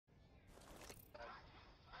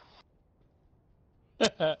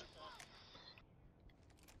I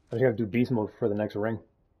just gotta do beast mode for the next ring.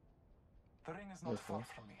 The ring is not far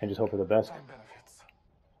from me. And just hope for the best. Time benefits.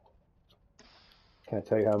 Can I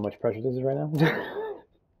tell you how much pressure this is right now?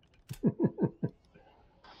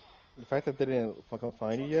 The fact that they didn't fucking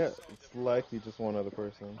find you yet, it's likely just one other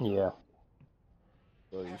person. Yeah.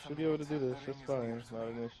 So you should be able to do this just fine. It's not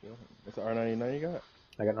an issue. It's an R99 you got?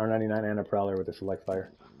 I got an R99 and a Prowler with a select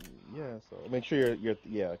fire. Yeah, so make sure you're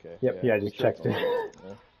yeah, okay. Yep, yeah, I just sure checked it.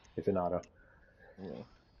 Yeah. It's an auto. Yeah.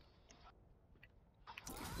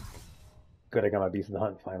 Good, I got my Beast of the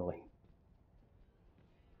Hunt finally.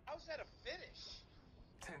 How's that a finish?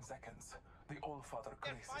 10 seconds. The Allfather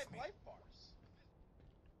And graces 5 me. life bars.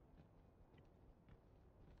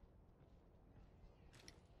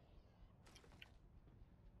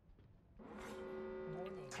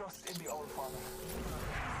 Trust in the Allfather.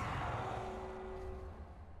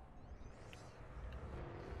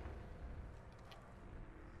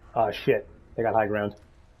 Ah, shit. They got high ground.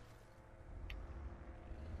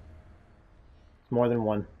 It's more than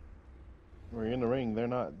one. We're in the ring. They're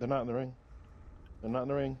not in the ring. They're not in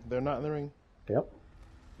the ring. They're not in the ring. Yep.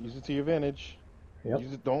 Use it to your advantage. Yep.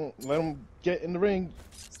 Use it, don't let them get in the ring.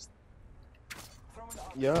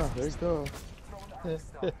 Yeah, there you go.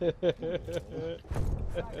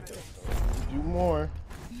 Do more.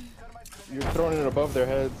 You're throwing it above their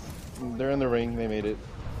heads. They're in the ring. They made it.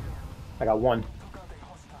 I got one.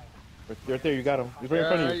 Right there, you got him. He's right in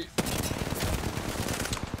front of you.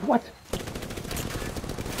 What?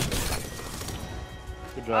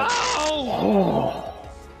 Good job. Oh.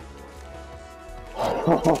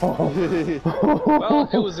 Well,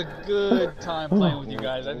 it was a good time playing with you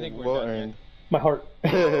guys. I think we're well done here. earned. My heart. My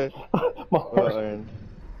heart. Well earned.